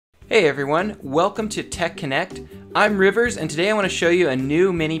Hey everyone, welcome to Tech Connect. I'm Rivers and today I want to show you a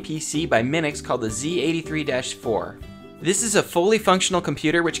new mini PC by Minix called the Z83-4. This is a fully functional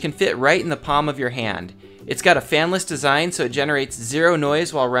computer which can fit right in the palm of your hand. It's got a fanless design so it generates zero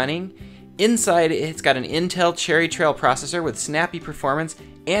noise while running. Inside it's got an Intel Cherry Trail processor with snappy performance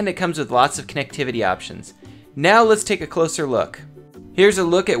and it comes with lots of connectivity options. Now let's take a closer look. Here's a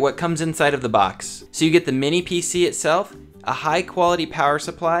look at what comes inside of the box. So you get the mini PC itself, a high quality power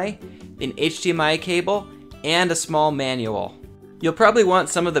supply, an HDMI cable, and a small manual. You'll probably want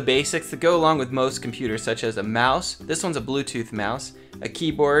some of the basics that go along with most computers, such as a mouse, this one's a Bluetooth mouse, a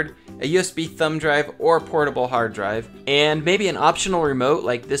keyboard, a USB thumb drive or portable hard drive, and maybe an optional remote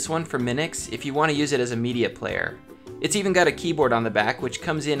like this one from Minix if you want to use it as a media player. It's even got a keyboard on the back which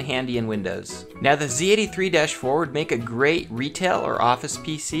comes in handy in Windows. Now the Z83-4 would make a great retail or office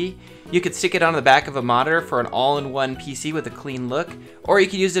PC. You could stick it on the back of a monitor for an all-in-one PC with a clean look, or you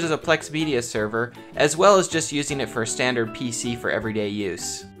could use it as a Plex media server, as well as just using it for a standard PC for everyday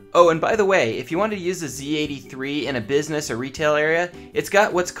use. Oh, and by the way, if you wanted to use the Z83 in a business or retail area, it's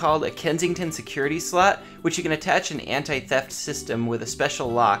got what's called a Kensington security slot, which you can attach an anti-theft system with a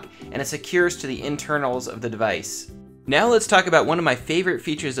special lock, and it secures to the internals of the device. Now let's talk about one of my favorite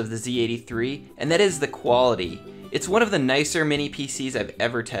features of the Z83, and that is the quality. It's one of the nicer mini PCs I've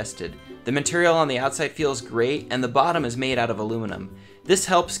ever tested. The material on the outside feels great, and the bottom is made out of aluminum. This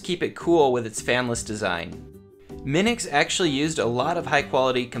helps keep it cool with its fanless design. Minix actually used a lot of high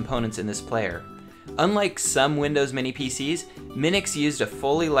quality components in this player. Unlike some Windows mini PCs, Minix used a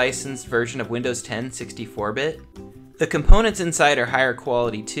fully licensed version of Windows 10 64-bit. The components inside are higher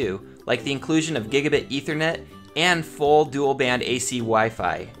quality too, like the inclusion of gigabit Ethernet and full dual band AC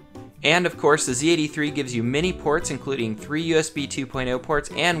Wi-Fi. And of course the Z83 gives you many ports including 3 USB 2.0 ports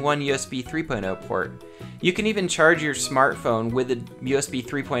and 1 USB 3.0 port. You can even charge your smartphone with the USB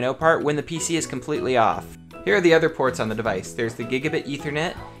 3.0 part when the PC is completely off. Here are the other ports on the device. There's the gigabit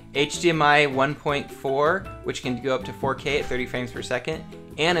Ethernet, HDMI 1.4 which can go up to 4K at 30 frames per second,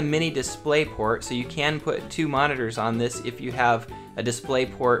 and a mini display port so you can put two monitors on this if you have a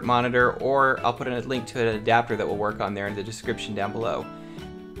DisplayPort monitor, or I'll put a link to an adapter that will work on there in the description down below.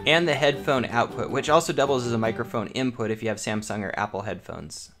 And the headphone output, which also doubles as a microphone input if you have Samsung or Apple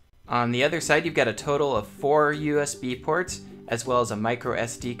headphones. On the other side you've got a total of 4 USB ports, as well as a micro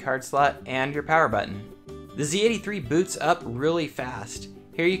SD card slot and your power button. The Z83 boots up really fast.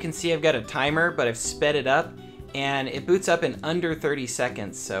 Here you can see I've got a timer, but I've sped it up, and it boots up in under 30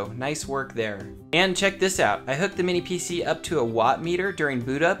 seconds, so nice work there. And check this out, I hooked the mini PC up to a watt meter during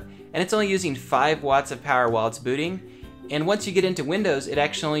boot up, and it's only using 5 watts of power while it's booting, and once you get into Windows, it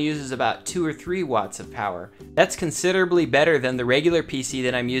actually only uses about 2 or 3 watts of power. That's considerably better than the regular PC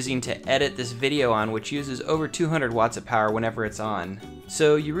that I'm using to edit this video on, which uses over 200 watts of power whenever it's on.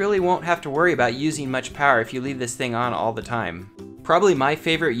 So you really won't have to worry about using much power if you leave this thing on all the time. Probably my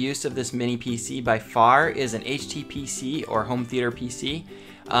favorite use of this mini PC by far is an HTPC or home theater PC.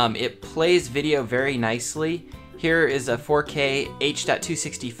 It plays video very nicely. Here is a 4K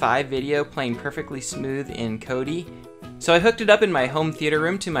H.265 video playing perfectly smooth in Kodi. So I hooked it up in my home theater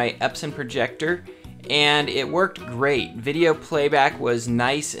room to my Epson projector, and it worked great. Video playback was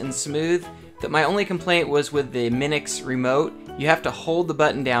nice and smooth. My only complaint was with the Minix remote. You have to hold the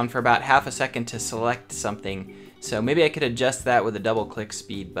button down for about half a second to select something. So maybe I could adjust that with a double click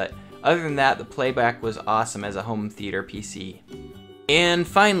speed, but other than that, the playback was awesome as a home theater PC. And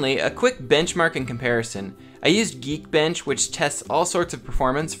finally, a quick benchmark and comparison. I used Geekbench, which tests all sorts of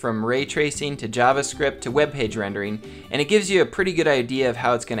performance from ray tracing to JavaScript to web page rendering, and it gives you a pretty good idea of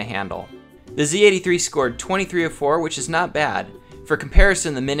how it's going to handle. The Z83 scored 2304, which is not bad. For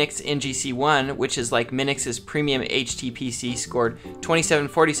comparison, the Minix NGC1, which is like Minix's premium HTPC, scored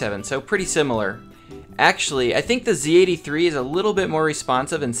 2747, so pretty similar. Actually, I think the Z83 is a little bit more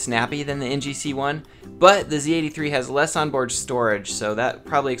responsive and snappy than the NGC1, but the Z83 has less onboard storage, so that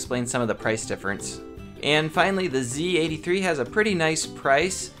probably explains some of the price difference. And finally, the Z83 has a pretty nice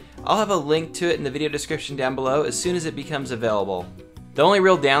price. I'll have a link to it in the video description down below as soon as it becomes available. The only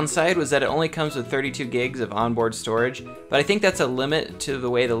real downside was that it only comes with 32 gigs of onboard storage, but I think that's a limit to the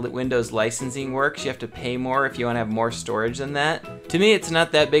way the Windows licensing works. You have to pay more if you want to have more storage than that. To me, it's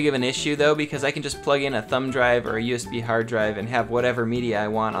not that big of an issue though, because I can just plug in a thumb drive or a USB hard drive and have whatever media I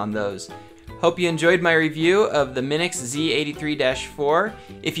want on those. Hope you enjoyed my review of the Minix Z83-4.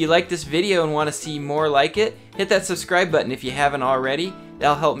 If you like this video and want to see more like it, hit that subscribe button if you haven't already.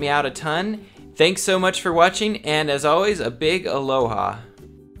 That'll help me out a ton. Thanks so much for watching, and as always, a big aloha.